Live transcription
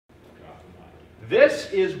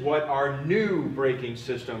This is what our new braking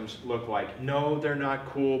systems look like. No, they're not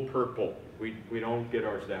cool purple. We don't get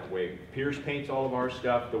ours that way. Pierce paints all of our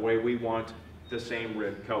stuff the way we want, the same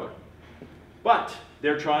red color. But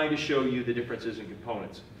they're trying to show you the differences in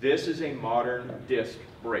components. This is a modern disc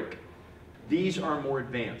brake. These are more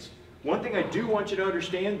advanced. One thing I do want you to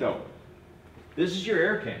understand though, this is your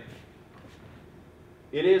air can.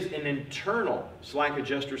 It is an internal slack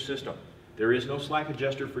adjuster system. There is no slack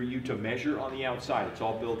adjuster for you to measure on the outside. It's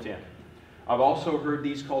all built in. I've also heard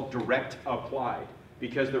these called direct applied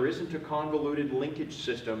because there isn't a convoluted linkage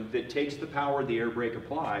system that takes the power the air brake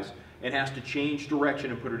applies and has to change direction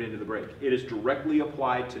and put it into the brake. It is directly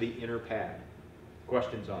applied to the inner pad.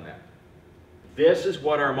 Questions on that? This is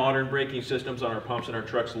what our modern braking systems on our pumps and our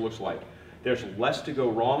trucks looks like. There's less to go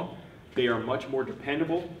wrong. They are much more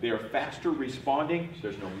dependable. They are faster responding.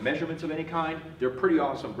 There's no measurements of any kind. They're pretty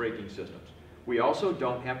awesome braking systems. We also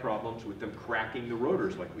don't have problems with them cracking the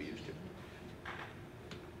rotors like we used to.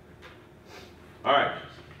 All right.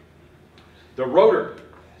 The rotor.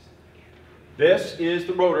 This is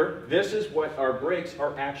the rotor. This is what our brakes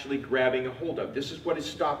are actually grabbing a hold of. This is what is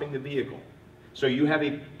stopping the vehicle. So you have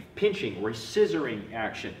a pinching or a scissoring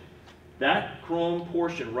action. That chrome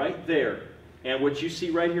portion right there, and what you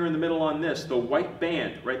see right here in the middle on this, the white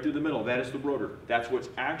band right through the middle, that is the rotor. That's what's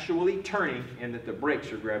actually turning and that the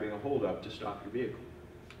brakes are grabbing a hold of to stop your vehicle.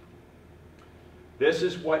 This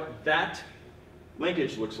is what that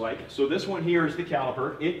linkage looks like. So this one here is the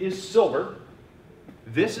caliper. It is silver.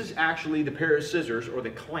 This is actually the pair of scissors, or the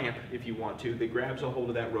clamp, if you want to, that grabs a hold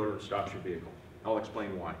of that rotor and stops your vehicle. I'll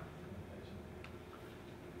explain why.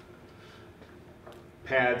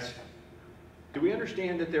 Pads. Do we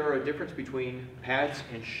understand that there are a difference between pads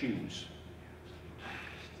and shoes?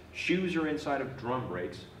 Shoes are inside of drum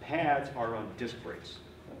brakes. Pads are on disc brakes.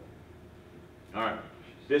 All right.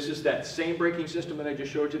 This is that same braking system that I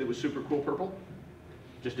just showed you that was super cool purple.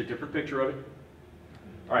 Just a different picture of it.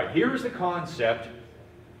 All right, here's the concept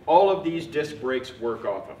all of these disc brakes work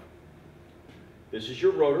off of. This is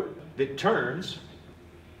your rotor that turns.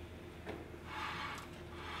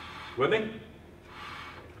 With me?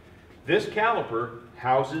 This caliper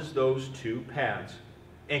houses those two pads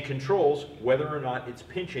and controls whether or not it's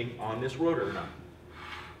pinching on this rotor or not.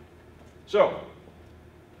 So,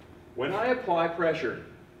 when I apply pressure,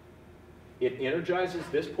 it energizes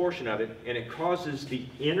this portion of it and it causes the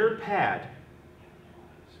inner pad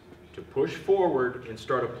to push forward and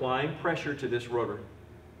start applying pressure to this rotor.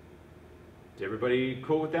 Is everybody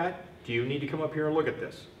cool with that? Do you need to come up here and look at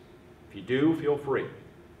this? If you do, feel free.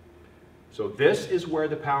 So this is where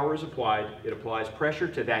the power is applied. It applies pressure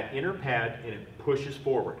to that inner pad and it pushes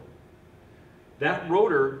forward. That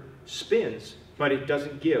rotor spins, but it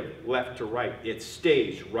doesn't give left to right. It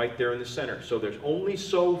stays right there in the center. So there's only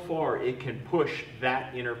so far it can push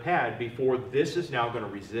that inner pad before this is now going to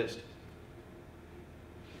resist.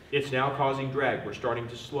 It's now causing drag. We're starting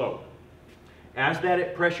to slow. As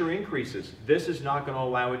that pressure increases, this is not going to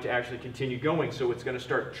allow it to actually continue going, so it's going to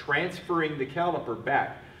start transferring the caliper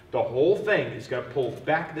back. The whole thing is going to pull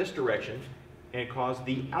back this direction and cause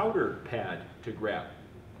the outer pad to grab.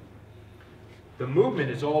 The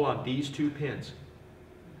movement is all on these two pins.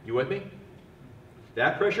 You with me?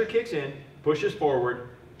 That pressure kicks in, pushes forward,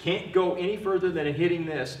 can't go any further than it hitting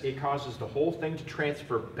this. It causes the whole thing to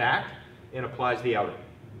transfer back and applies the outer.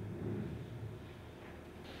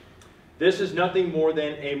 This is nothing more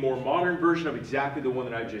than a more modern version of exactly the one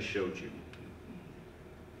that I just showed you.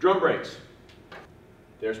 Drum brakes.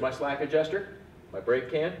 There's my slack adjuster, my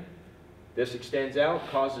brake can. This extends out,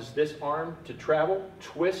 causes this arm to travel,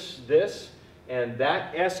 twists this, and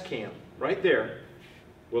that S-cam right there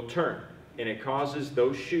will turn. And it causes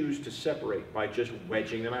those shoes to separate by just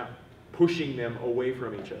wedging them out, pushing them away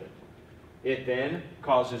from each other. It then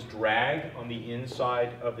causes drag on the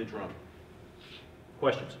inside of the drum.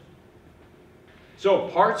 Questions? So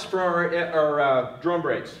parts for our drum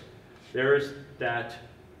brakes. There's that,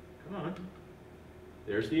 come on.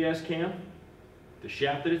 There's the S-cam, the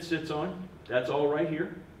shaft that it sits on. That's all right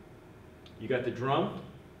here. You got the drum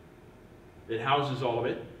that houses all of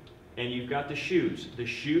it. And you've got the shoes. The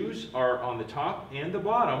shoes are on the top and the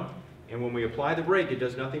bottom. And when we apply the brake, it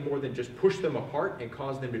does nothing more than just push them apart and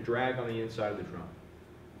cause them to drag on the inside of the drum.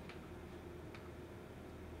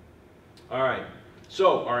 All right.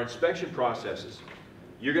 So our inspection processes.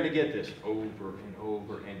 You're going to get this over and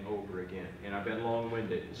over and over again. And I've been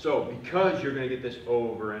long-winded. So because you're going to get this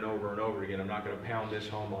over and over and over again, I'm not going to pound this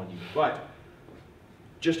home on you. But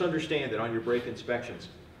just understand that on your brake inspections,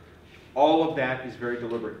 all of that is very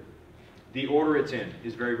deliberate. The order it's in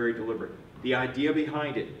is very, very deliberate. The idea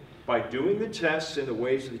behind it By doing the tests in the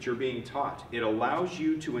ways that you're being taught, it allows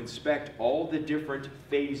you to inspect all the different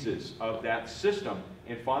phases of that system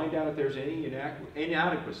and find out if there's any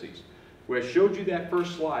inadequacies. Where I showed you that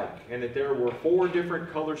first slide, and that there were 4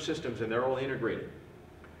 different color systems and they're all integrated.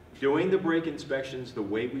 Doing the brake inspections the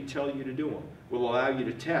way we tell you to do them will allow you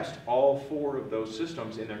to test all 4 of those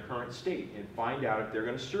systems in their current state and find out if they're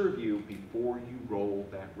going to serve you before you roll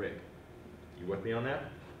that rig. You with me on that?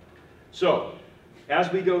 So,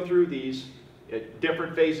 as we go through these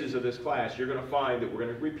different phases of this class, you're going to find that we're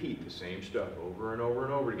going to repeat the same stuff over and over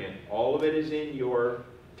and over again. All of it is in your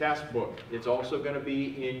task book. It's also going to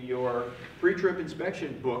be in your pre-trip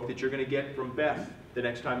inspection book that you're going to get from Beth the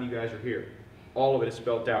next time you guys are here. All of it is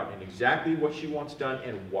spelled out and exactly what she wants done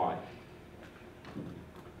and why.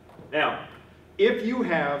 Now, if you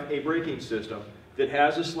have a braking system that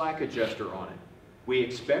has a slack adjuster on it, we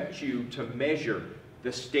expect you to measure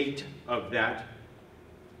the state of that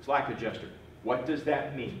slack adjuster. What does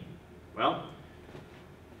that mean? Well,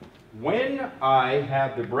 when I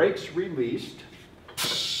have the brakes released,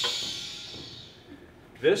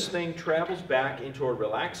 this thing travels back into a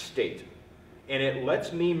relaxed state, and it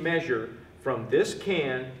lets me measure from this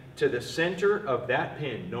can to the center of that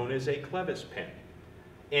pin, known as a clevis pin.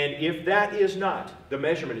 And if that is not the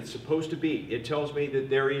measurement it's supposed to be, it tells me that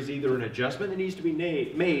there is either an adjustment that needs to be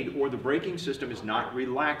made or the braking system is not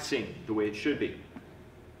relaxing the way it should be.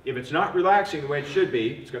 If it's not relaxing the way it should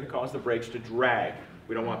be, it's going to cause the brakes to drag.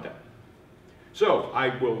 We don't want that. So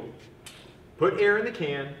I will put air in the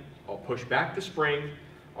can, I'll push back the spring,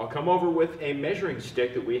 I'll come over with a measuring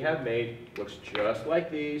stick that we have made, looks just like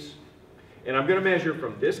these, and I'm going to measure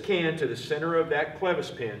from this can to the center of that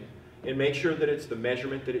clevis pin and make sure that it's the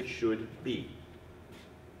measurement that it should be.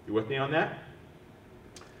 You with me on that?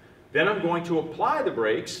 Then I'm going to apply the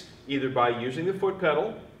brakes either by using the foot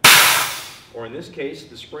pedal or in this case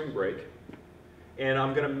the spring brake, and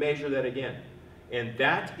I'm going to measure that again. And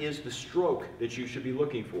that is the stroke that you should be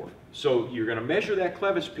looking for. So you're going to measure that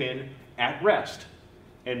clevis pin at rest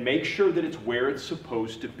and make sure that it's where it's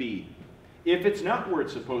supposed to be. If it's not where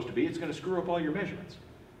it's supposed to be, it's going to screw up all your measurements.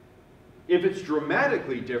 If it's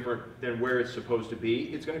dramatically different than where it's supposed to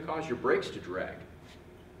be, it's going to cause your brakes to drag.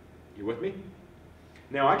 You with me?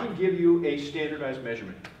 Now I can give you a standardized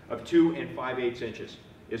measurement of 2 5/8 inches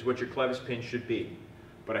is what your clevis pin should be.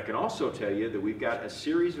 But I can also tell you that we've got a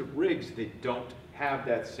series of rigs that don't have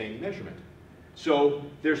that same measurement. So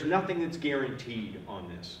there's nothing that's guaranteed on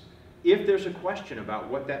this. If there's a question about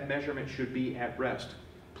what that measurement should be at rest,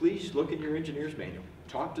 please look in your engineer's manual.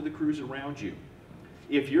 Talk to the crews around you.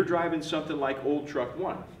 If you're driving something like Old Truck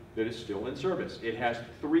 1 that is still in service, it has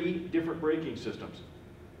 3 different braking systems.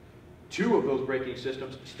 2 of those braking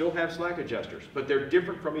systems still have slack adjusters, but they're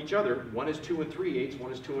different from each other. One is 2 3/8,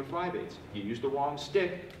 one is 2 5/8. You use the wrong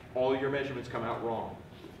stick, all your measurements come out wrong.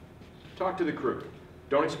 Talk to the crew.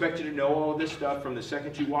 Don't expect you to know all of this stuff from the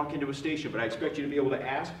second you walk into a station, but I expect you to be able to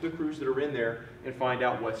ask the crews that are in there and find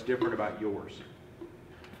out what's different about yours.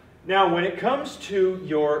 Now, when it comes to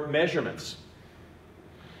your measurements,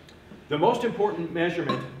 the most important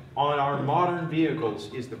measurement on our modern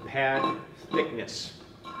vehicles is the pad thickness.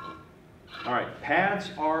 All right,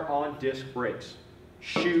 pads are on disc brakes.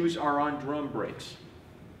 Shoes are on drum brakes.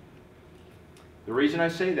 The reason I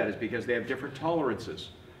say that is because they have different tolerances.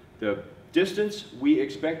 The distance we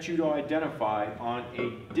expect you to identify on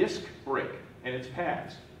a disc brake and its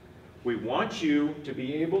pads. We want you to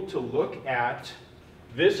be able to look at,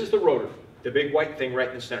 this is the rotor, the big white thing right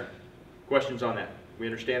in the center. Questions on that? We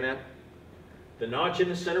understand that? The notch in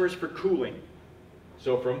the center is for cooling.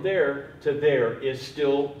 So from there to there is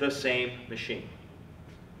still the same machine.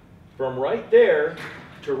 From right there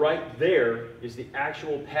to right there is the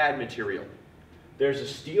actual pad material. There's a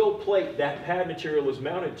steel plate that pad material is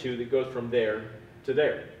mounted to that goes from there to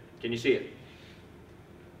there. Can you see it?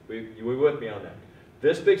 You with me on that?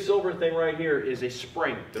 This big silver thing right here is a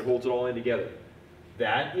spring that holds it all in together.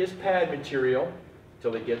 That is pad material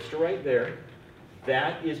till it gets to right there.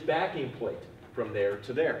 That is backing plate from there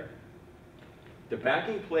to there. The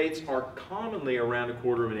backing plates are commonly around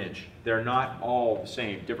 1/4 inch. They're not all the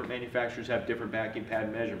same. Different manufacturers have different backing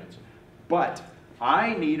pad measurements. But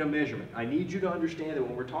I need a measurement. I need you to understand that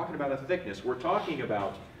when we're talking about a thickness, we're talking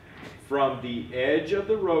about from the edge of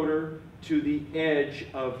the rotor to the edge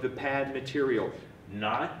of the pad material,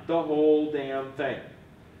 not the whole damn thing.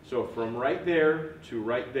 So from right there to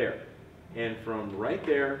right there, and from right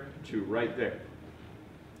there to right there.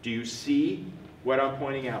 Do you see what I'm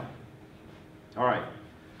pointing out? All right.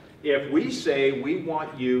 If we say we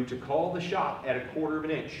want you to call the shop at 1/4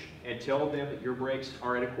 inch and tell them that your brakes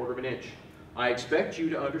are at 1/4 inch, I expect you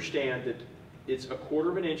to understand that it's a 1/4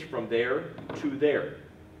 of an inch from there to there.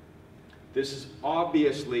 This is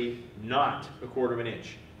obviously not a 1/4 of an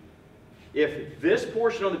inch. If this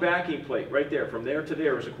portion on the backing plate, right there, from there to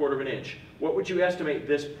there is a 1/4 of an inch, what would you estimate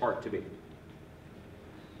this part to be?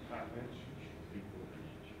 1/2 inch.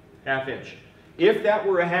 1/2 inch. If that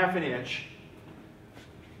were a 1/2 inch,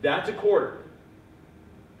 that's a 1/4.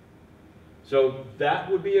 So that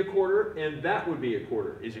would be a 1/4 and that would be a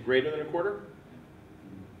 1/4. Is it greater than a 1/4?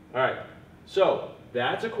 All right. So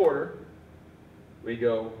that's a 1/4. We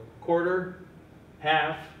go 1/4,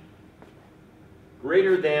 1/2,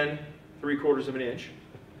 greater than 3/4 of an inch.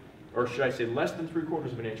 Or should I say less than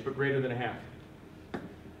 3/4 of an inch, but greater than a 1/2.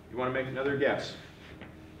 You want to make another guess?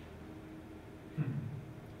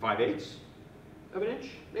 5/8 of an inch,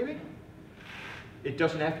 maybe? It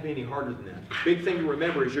doesn't have to be any harder than that. The big thing to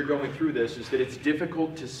remember as you're going through this is that it's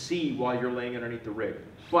difficult to see while you're laying underneath the rig.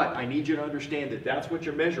 But I need you to understand that that's what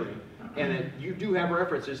you're measuring, and that you do have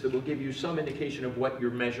references that will give you some indication of what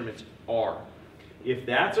your measurements are. If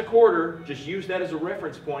that's a 1/4, just use that as a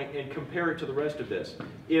reference point and compare it to the rest of this.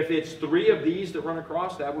 If it's 3 of these that run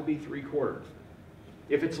across, that would be 3/4.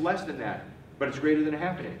 If it's less than that, but it's greater than a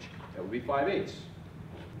 1/2 inch, that would be 5/8.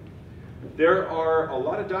 There are a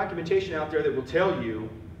lot of documentation out there that will tell you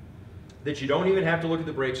that you don't even have to look at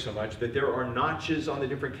the brakes so much, that there are notches on the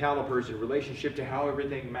different calipers in relationship to how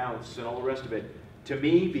everything mounts and all the rest of it. To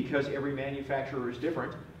me, because every manufacturer is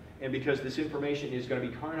different, and because this information is going to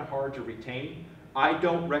be kind of hard to retain, I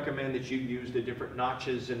don't recommend that you use the different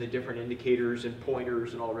notches and the different indicators and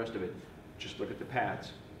pointers and all the rest of it. Just look at the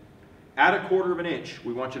pads. At a 1/4 of an inch,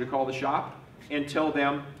 we want you to call the shop and tell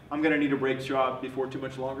them, I'm going to need a brake job before too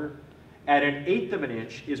much longer. At an 1/8 of an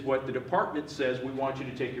inch is what the department says we want you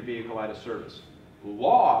to take your vehicle out of service.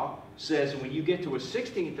 Law says when you get to a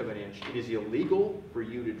 1/16 of an inch, it is illegal for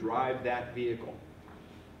you to drive that vehicle.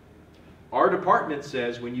 Our department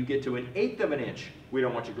says when you get to an 1/8 of an inch, we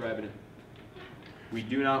don't want you driving it. We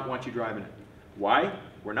do not want you driving it. Why?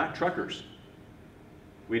 We're not truckers.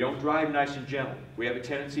 We don't drive nice and gentle. We have a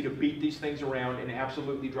tendency to beat these things around and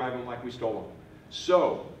absolutely drive them like we stole them.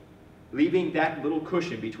 So, leaving that little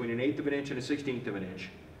cushion between an 1/8 of an inch and a 1/16 of an inch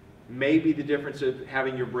may be the difference of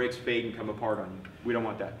having your brakes fade and come apart on you. We don't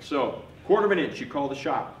want that. So, 1/4 of an inch, you call the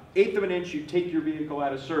shop. 1/8 of an inch, you take your vehicle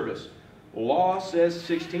out of service. Law says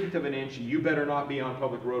 1/16 of an inch, you better not be on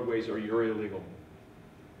public roadways or you're illegal.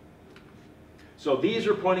 So these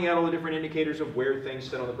are pointing out all the different indicators of where things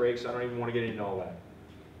sit on the brakes. I don't even want to get into all that.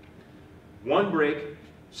 One brake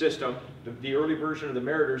system, the early version of the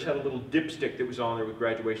Meritors had a little dipstick that was on there with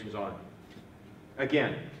graduations on it.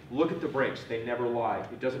 Again, look at the brakes. They never lie.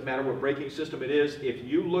 It doesn't matter what braking system it is. If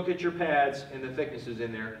you look at your pads and the thicknesses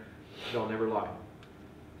in there, they'll never lie.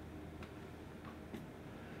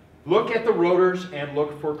 Look at the rotors and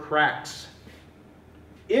look for cracks.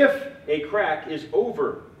 If a crack is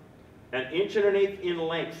over 1 1/8 in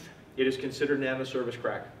length, it is considered an out-of-service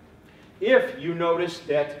crack. If you notice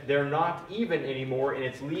that they're not even anymore and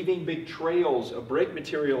it's leaving big trails of brake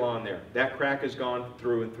material on there, that crack has gone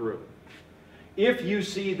through and through. If you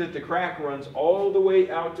see that the crack runs all the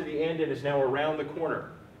way out to the end and is now around the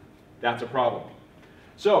corner, that's a problem.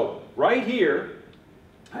 So, right here,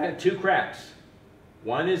 I have 2 cracks.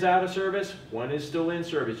 One is out of service, one is still in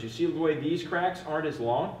service. You see the way these cracks aren't as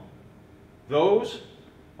long? Those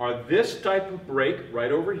are this type of brake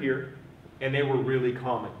right over here, and they were really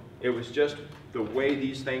common. It was just the way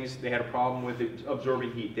these things, they had a problem with it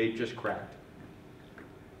absorbing heat. They just cracked.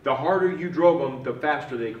 The harder you drove them, the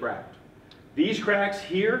faster they cracked. These cracks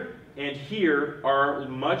here and here are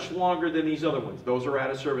much longer than these other ones. Those are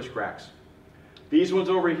out of service cracks. These ones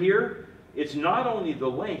over here, it's not only the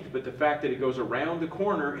length, but the fact that it goes around the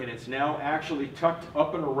corner and it's now actually tucked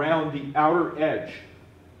up and around the outer edge.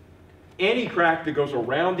 Any crack that goes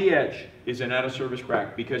around the edge is an out-of-service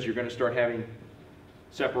crack because you're going to start having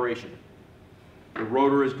separation. The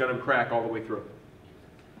rotor is going to crack all the way through.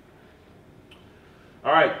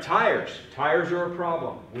 All right, tires. Tires are a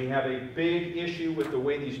problem. We have a big issue with the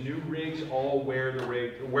way these new rigs all wear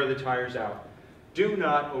the tires out. Do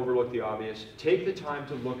not overlook the obvious. Take the time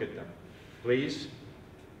to look at them, please.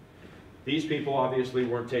 These people obviously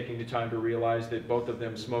weren't taking the time to realize that both of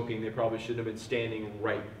them smoking, they probably shouldn't have been standing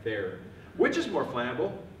right there. Which is more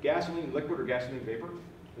flammable, gasoline liquid or gasoline vapor?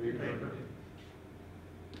 Vapor.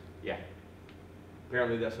 Yeah.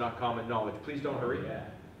 Apparently that's not common knowledge. Please don't hurry. Yeah.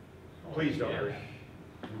 Please don't hurry.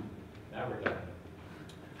 Now we're done.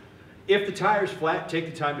 If the tire's flat, take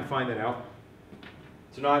the time to find that out.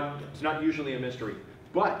 It's not usually a mystery.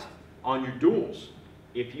 But on your duals,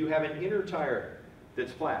 if you have an inner tire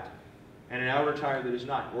that's flat and an outer tire that is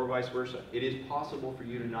not, or vice versa, it is possible for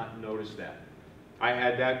you to not notice that. I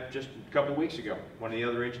had that just a couple of weeks ago. One of the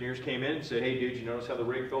other engineers came in and said, hey dude, you notice how the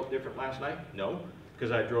rig felt different last night? No,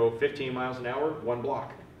 because I drove 15 miles an hour, one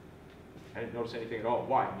block. I didn't notice anything at all.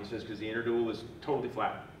 Why? He says, because the inner dual is totally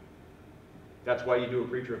flat. That's why you do a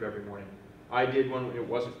pre-trip every morning. I did one when it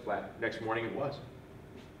wasn't flat. Next morning it was.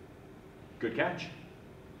 Good catch.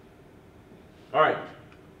 All right.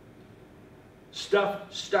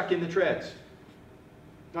 Stuff stuck in the treads.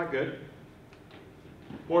 Not good.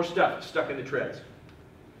 More stuff stuck in the treads.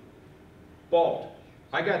 Bald.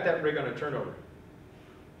 I got that rig on a turnover.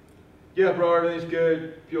 Yeah, bro, everything's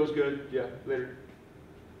good. Fuel's good. Yeah, later.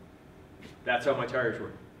 That's how my tires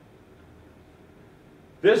were.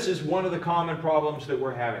 This is one of the common problems that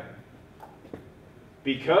we're having.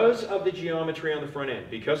 Because of the geometry on the front end,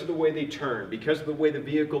 because of the way they turn, because of the way the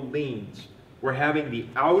vehicle leans, we're having the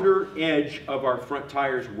outer edge of our front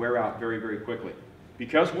tires wear out very, very quickly.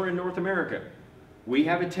 Because we're in North America, we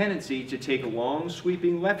have a tendency to take long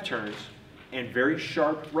sweeping left turns and very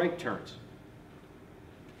sharp right turns.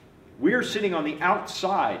 We are sitting on the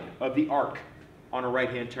outside of the arc on a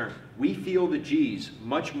right-hand turn. We feel the G's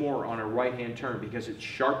much more on a right-hand turn because it's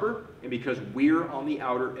sharper and because we're on the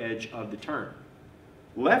outer edge of the turn.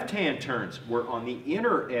 Left-hand turns, we're on the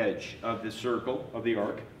inner edge of the circle of the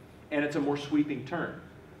arc, and it's a more sweeping turn.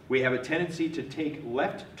 We have a tendency to take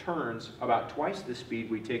left turns about twice the speed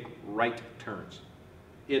we take right turns.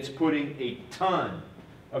 It's putting a ton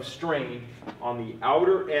of strain on the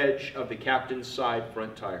outer edge of the captain's side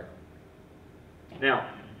front tire. Now,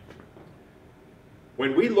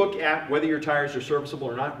 when we look at whether your tires are serviceable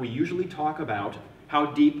or not, we usually talk about how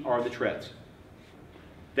deep are the treads.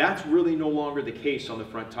 That's really no longer the case on the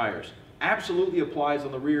front tires. Absolutely applies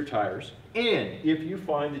on the rear tires. And if you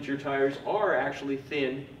find that your tires are actually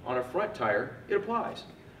thin on a front tire, it applies.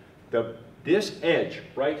 This edge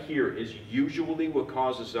right here is usually what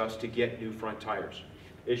causes us to get new front tires.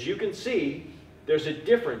 As you can see, there's a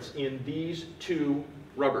difference in these two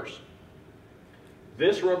rubbers.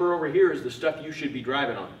 This rubber over here is the stuff you should be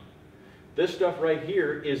driving on. This stuff right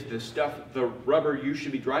here is the stuff the rubber you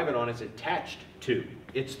should be driving on is attached to.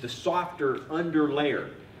 It's the softer under layer.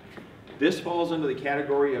 This falls under the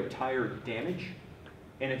category of tire damage,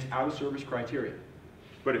 and it's out of service criteria.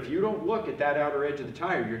 But if you don't look at that outer edge of the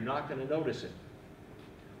tire, you're not going to notice it.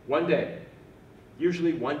 One day,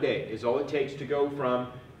 usually one day, is all it takes to go from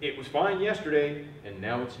it was fine yesterday and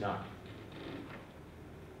now it's not.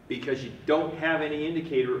 Because you don't have any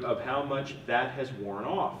indicator of how much that has worn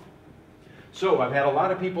off. So I've had a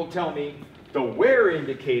lot of people tell me the wear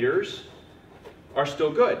indicators are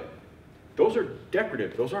still good. Those are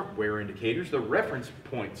decorative. Those aren't wear indicators. They're reference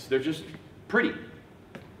points. They're just pretty,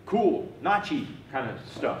 cool, notchy kind of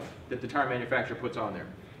stuff that the tire manufacturer puts on there.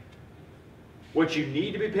 What you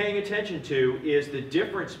need to be paying attention to is the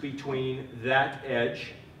difference between that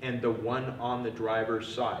edge and the one on the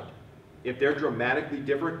driver's side. If they're dramatically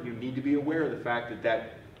different, you need to be aware of the fact that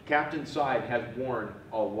that captain's side has worn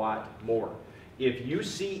a lot more. If you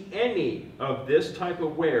see any of this type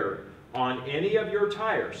of wear on any of your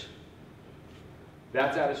tires,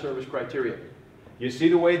 that's out of service criteria. You see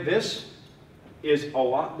the way this is a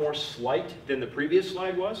lot more slight than the previous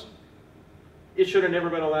slide was? It should have never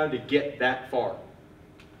been allowed to get that far.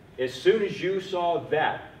 As soon as you saw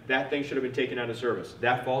that, that thing should have been taken out of service.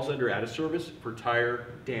 That falls under out of service for tire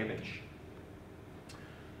damage.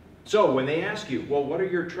 So when they ask you, well, what are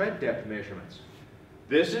your tread depth measurements?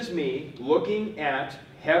 This is me looking at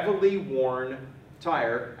heavily worn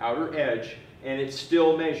tire, outer edge, and it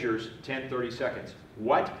still measures 10-30 seconds.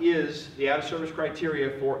 What is the out of service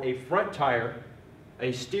criteria for a front tire,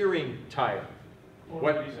 a steering tire?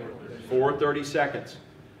 What? 4:30 seconds.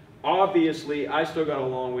 Obviously, I still got a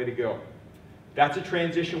long way to go. That's a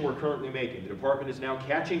transition we're currently making. The department is now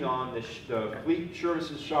catching on, the fleet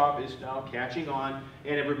services shop is now catching on,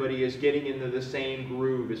 and everybody is getting into the same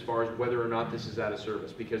groove as far as whether or not this is out of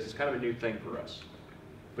service, because it's kind of a new thing for us.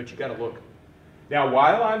 But you got to look. Now,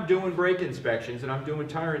 while I'm doing brake inspections and I'm doing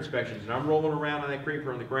tire inspections and I'm rolling around on that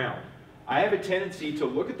creeper on the ground, I have a tendency to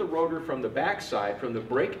look at the rotor from the back side, from the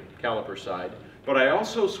brake caliper side, but I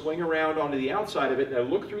also swing around onto the outside of it and I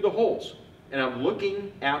look through the holes. And I'm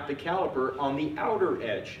looking at the caliper on the outer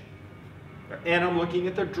edge. And I'm looking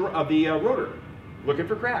at the rotor, looking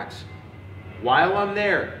for cracks. While I'm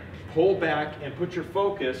there, pull back and put your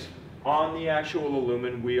focus on the actual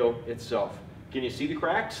aluminum wheel itself. Can you see the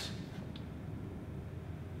cracks?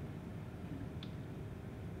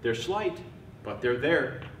 They're slight, but they're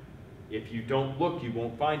there. If you don't look, you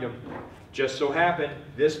won't find them. Just so happened,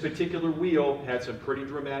 this particular wheel had some pretty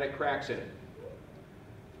dramatic cracks in it.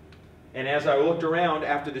 And as I looked around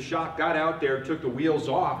after the shock got out there, took the wheels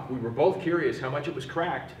off, we were both curious how much it was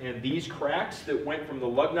cracked. And these cracks that went from the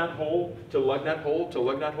lug nut hole to lug nut hole to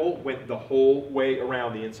lug nut hole went the whole way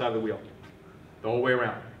around the inside of the wheel. The whole way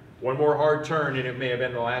around. One more hard turn and it may have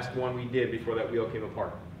been the last one we did before that wheel came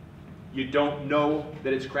apart. You don't know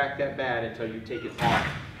that it's cracked that bad until you take it off.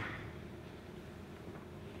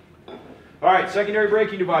 All right, secondary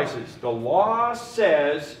braking devices. The law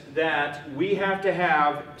says that we have to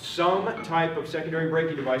have some type of secondary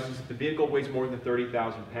braking devices if the vehicle weighs more than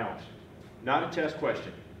 30,000 pounds. Not a test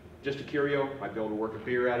question. Just a curio. Might be able to work a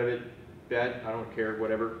beer out of it. Bet, I don't care,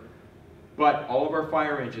 whatever. But all of our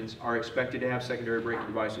fire engines are expected to have secondary braking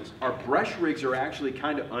devices. Our brush rigs are actually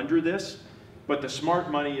kind of under this, but the smart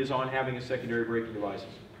money is on having a secondary braking devices.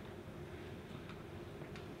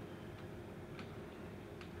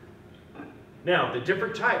 Now, the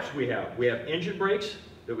different types we have. We have engine brakes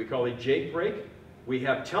that we call a Jake brake. We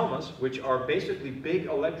have Telmas, which are basically big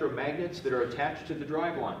electromagnets that are attached to the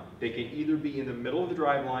driveline. They can either be in the middle of the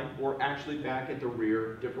driveline or actually back at the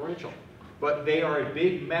rear differential. But they are a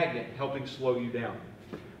big magnet helping slow you down.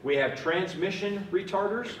 We have transmission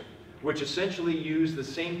retarders, which essentially use the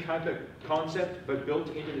same kind of concept but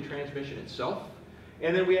built into the transmission itself.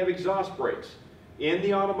 And then we have exhaust brakes. In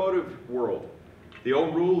the automotive world, the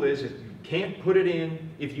old rule is if you can't put it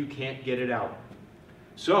in if you can't get it out.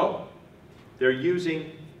 So they're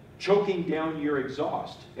using choking down your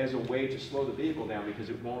exhaust as a way to slow the vehicle down because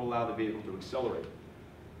it won't allow the vehicle to accelerate.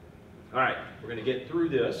 All right, we're going to get through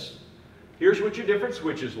this. Here's what your different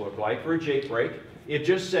switches look like for a Jake brake. It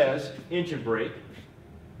just says engine brake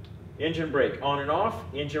on and off,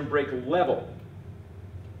 engine brake level.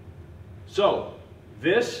 So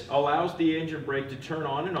this allows the engine brake to turn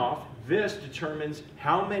on and off. This determines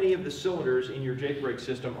how many of the cylinders in your Jake brake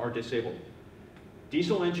system are disabled.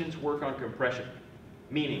 Diesel engines work on compression,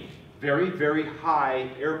 meaning very, very high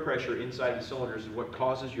air pressure inside the cylinders is what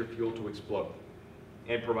causes your fuel to explode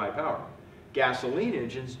and provide power. Gasoline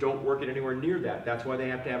engines don't work at anywhere near that. That's why they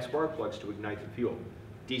have to have spark plugs to ignite the fuel.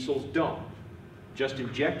 Diesels don't. Just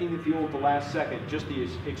injecting the fuel at the last second, just the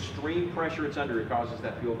extreme pressure it's under, it causes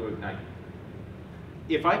that fuel to ignite.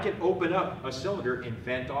 If I can open up a cylinder and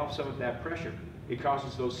vent off some of that pressure, it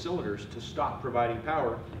causes those cylinders to stop providing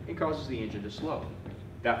power and causes the engine to slow.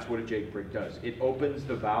 That's what a Jake brake does. It opens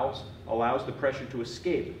the valves, allows the pressure to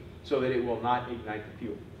escape so that it will not ignite the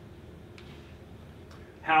fuel.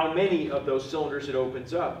 How many of those cylinders it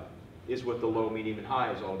opens up is what the low, medium, and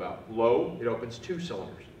high is all about. Low, it opens 2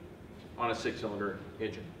 cylinders on a 6-cylinder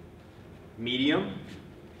engine. Medium,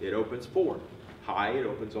 it opens 4. High, it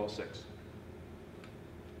opens all 6.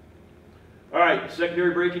 All right,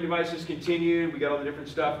 secondary braking devices continued. We got all the different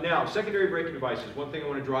stuff. Now, secondary braking devices, one thing I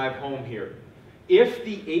want to drive home here. If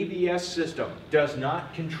the ABS system does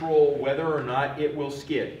not control whether or not it will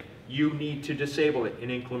skid, you need to disable it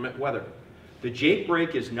in inclement weather. The Jake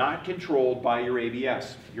brake is not controlled by your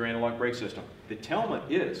ABS, your analog brake system. The Telma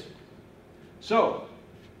is. So,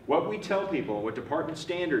 what we tell people, what department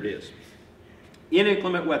standard is, in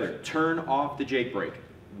inclement weather, turn off the Jake brake.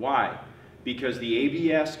 Why? Because the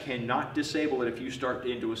ABS cannot disable it if you start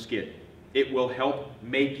into a skid. It will help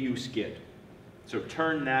make you skid. So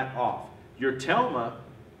turn that off. Your Telma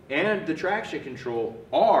and the traction control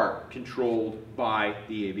are controlled by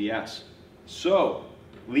the ABS. So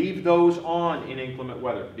leave those on in inclement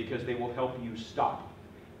weather because they will help you stop.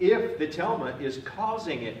 If the Telma is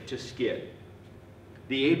causing it to skid,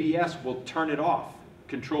 the ABS will turn it off,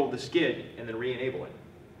 control the skid, and then re-enable it.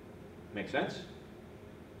 Make sense?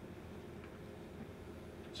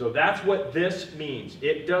 So that's what this means.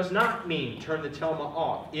 It does not mean turn the Telma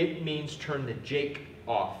off. It means turn the Jake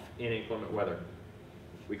off in inclement weather.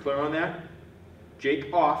 We clear on that?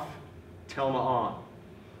 Jake off, Telma on.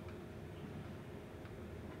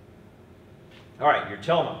 All right, your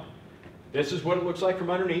Telma. This is what it looks like from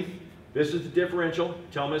underneath. This is the differential.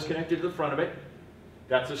 Telma is connected to the front of it.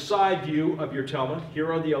 That's a side view of your Telma.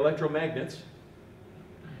 Here are the electromagnets.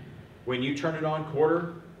 When you turn it on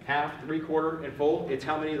quarter, half, 3/4, and full, it's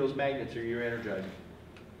how many of those magnets are you energizing.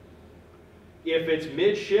 If it's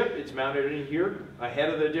midship, it's mounted in here, ahead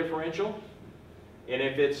of the differential. And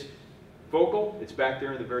if it's focal, it's back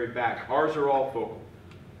there in the very back. Ours are all focal.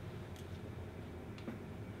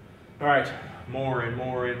 All right, more and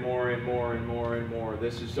more and more and more and more and more.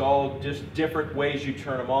 This is all just different ways you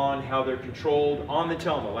turn them on, how they're controlled on the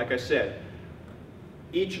Telma. Like I said,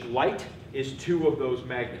 each light is 2 of those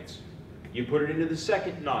magnets. You put it into the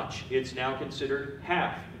second notch, it's now considered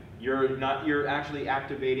half. You're actually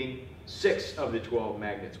activating 6 of the 12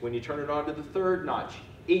 magnets. When you turn it on to the third notch,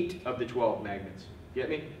 8 of the 12 magnets. Get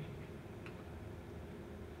me?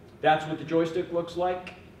 That's what the joystick looks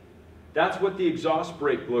like. That's what the exhaust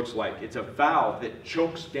brake looks like. It's a valve that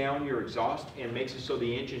chokes down your exhaust and makes it so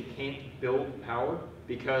the engine can't build power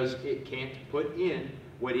because it can't put in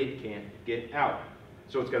what it can't get out.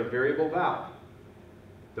 So it's got a variable valve.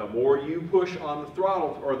 The more you push on the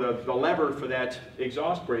throttle or the lever for that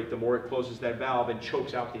exhaust brake, the more it closes that valve and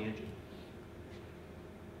chokes out the engine.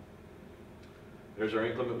 There's our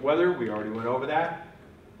inclement weather. We already went over that.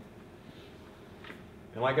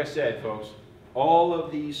 And like I said, folks, all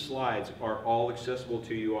of these slides are all accessible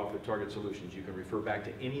to you off of Target Solutions. You can refer back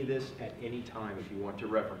to any of this at any time if you want to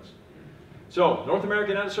reference. So, North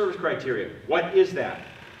American Out of Service Criteria. What is that?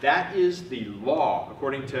 That is the law,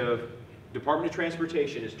 according to Department of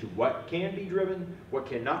Transportation, as to what can be driven, what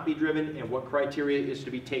cannot be driven, and what criteria is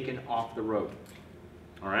to be taken off the road.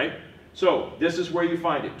 All right? So, this is where you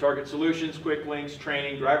find it. Target Solutions, Quick Links,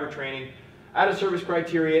 training, driver training, out of service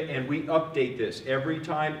criteria, and we update this every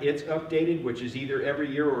time it's updated, which is either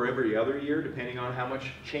every year or every other year, depending on how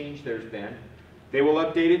much change there's been. They will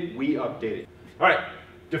update it, we update it. All right,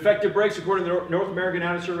 defective brakes according to the North American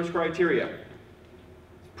out of service criteria.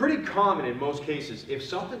 Pretty common in most cases. If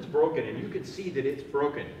something's broken and you can see that it's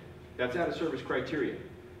broken, that's out of service criteria.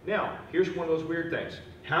 Now, here's one of those weird things.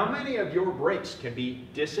 How many of your brakes can be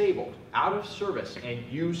disabled, out of service, and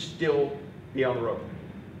you still be on the road?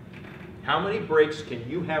 How many brakes can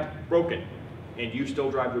you have broken and you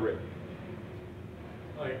still drive the rig?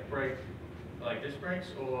 Like brakes, like disc brakes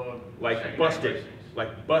or Like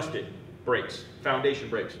busted brakes, foundation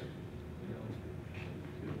brakes.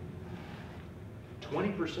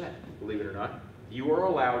 20%, believe it or not. You are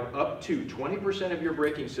allowed up to 20% of your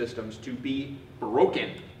braking systems to be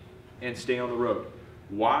broken and stay on the road.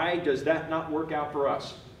 Why does that not work out for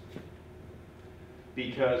us?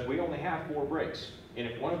 Because we only have 4 brakes. And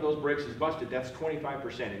if one of those brakes is busted, that's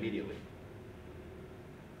 25% immediately.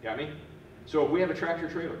 Got me? So if we have a tractor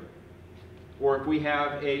trailer, or if we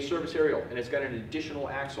have a service aerial and it's got an additional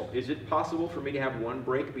axle, is it possible for me to have one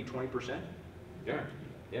brake be 20%? Yeah.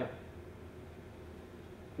 Yeah.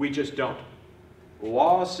 We just don't.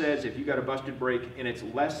 Law says if you got a busted brake and it's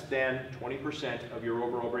less than 20% of your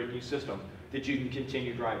overall braking system, that you can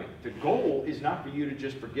continue driving. The goal is not for you to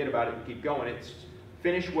just forget about it and keep going. It's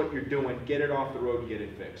finish what you're doing, get it off the road, and get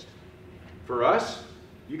it fixed. For us,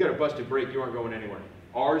 you got a busted brake, you aren't going anywhere.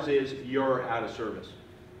 Ours is you're out of service.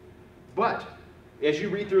 But as you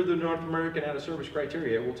read through the North American out of service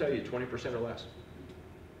criteria, it will tell you 20% or less.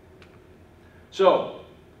 So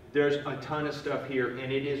there's a ton of stuff here,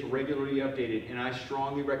 and it is regularly updated, and I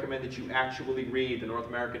strongly recommend that you actually read the North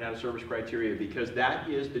American out of service criteria, because that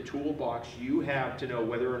is the toolbox you have to know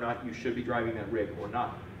whether or not you should be driving that rig or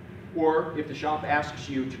not. Or if the shop asks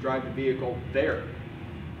you to drive the vehicle there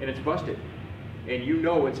and it's busted and you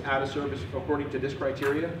know it's out of service according to this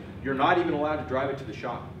criteria, you're not even allowed to drive it to the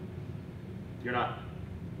shop. You're not.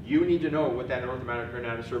 You need to know what that North American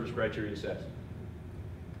out of service criteria says.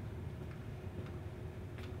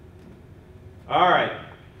 All right,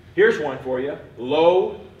 here's one for you.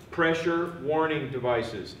 Low pressure warning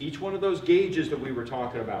devices. Each one of those gauges that we were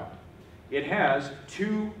talking about, it has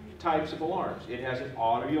 2 types of alarms. It has an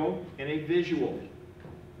audio and a visual.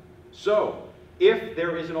 So, if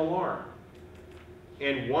there is an alarm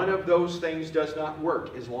and one of those things does not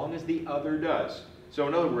work, as long as the other does. So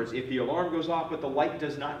in other words, if the alarm goes off but the light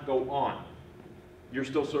does not go on, you're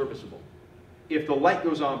still serviceable. If the light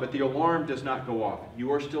goes on but the alarm does not go off,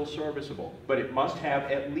 you are still serviceable. But it must have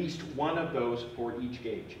at least one of those for each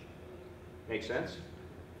gauge. Make sense?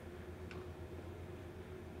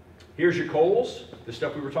 Here's your coals, the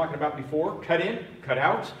stuff we were talking about before. Cut in, cut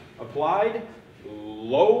out, applied,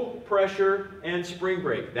 low pressure, and spring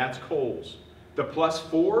brake. That's coals. The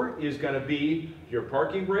 +4 is going to be your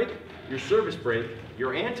parking brake, your service brake,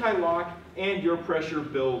 your anti-lock, and your pressure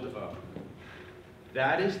build-up.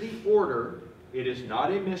 That is the order. It is not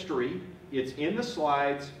a mystery. It's in the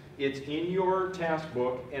slides, it's in your task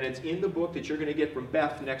book, and it's in the book that you're going to get from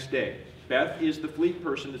Beth next day. Beth is the fleet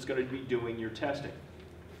person that's going to be doing your testing.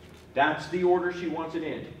 That's the order she wants it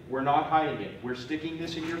in. We're not hiding it. We're sticking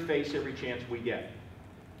this in your face every chance we get.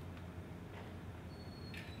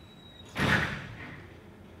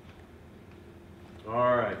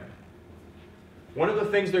 All right. One of the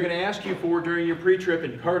things they're going to ask you for during your pre-trip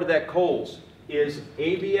and part of that Coles is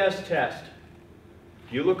ABS test.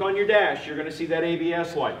 If you look on your dash, you're going to see that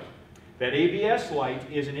ABS light. That ABS light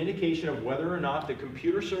is an indication of whether or not the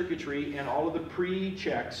computer circuitry and all of the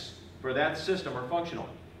pre-checks for that system are functional.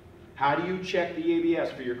 How do you check the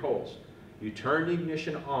ABS for your Coles? You turn the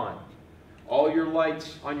ignition on. All your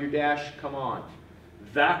lights on your dash come on.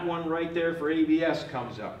 That one right there for ABS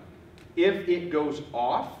comes up. If it goes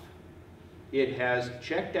off, it has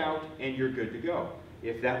checked out and you're good to go.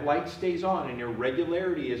 If that light stays on and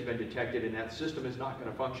irregularity has been detected and that system is not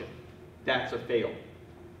going to function, that's a fail.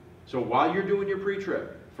 So while you're doing your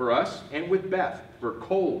pre-trip, for us and with Beth, for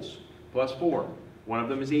Coles +4, one of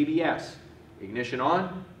them is ABS. Ignition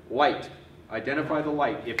on, light. Identify the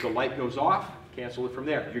light. If the light goes off, cancel it from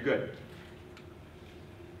there. You're good.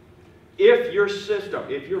 If your system,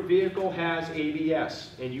 if your vehicle has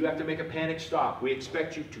ABS and you have to make a panic stop, we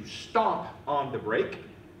expect you to stomp on the brake,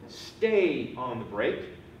 stay on the brake,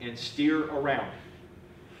 and steer around.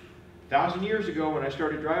 1,000 years ago when I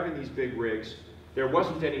started driving these big rigs, there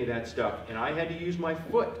wasn't any of that stuff, and I had to use my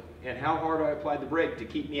foot and how hard I applied the brake to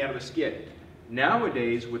keep me out of a skid.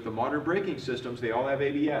 Nowadays, with the modern braking systems, they all have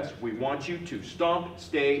ABS. We want you to stomp,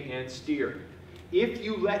 stay, and steer. If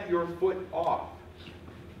you let your foot off,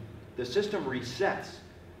 the system resets.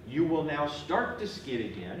 You will now start to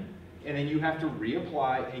skid again, and then you have to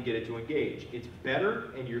reapply and get it to engage. It's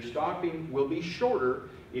better, and your stopping will be shorter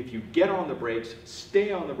if you get on the brakes,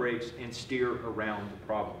 stay on the brakes, and steer around the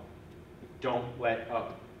problem. Don't let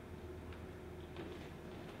up.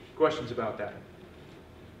 Questions about that?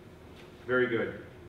 Very good.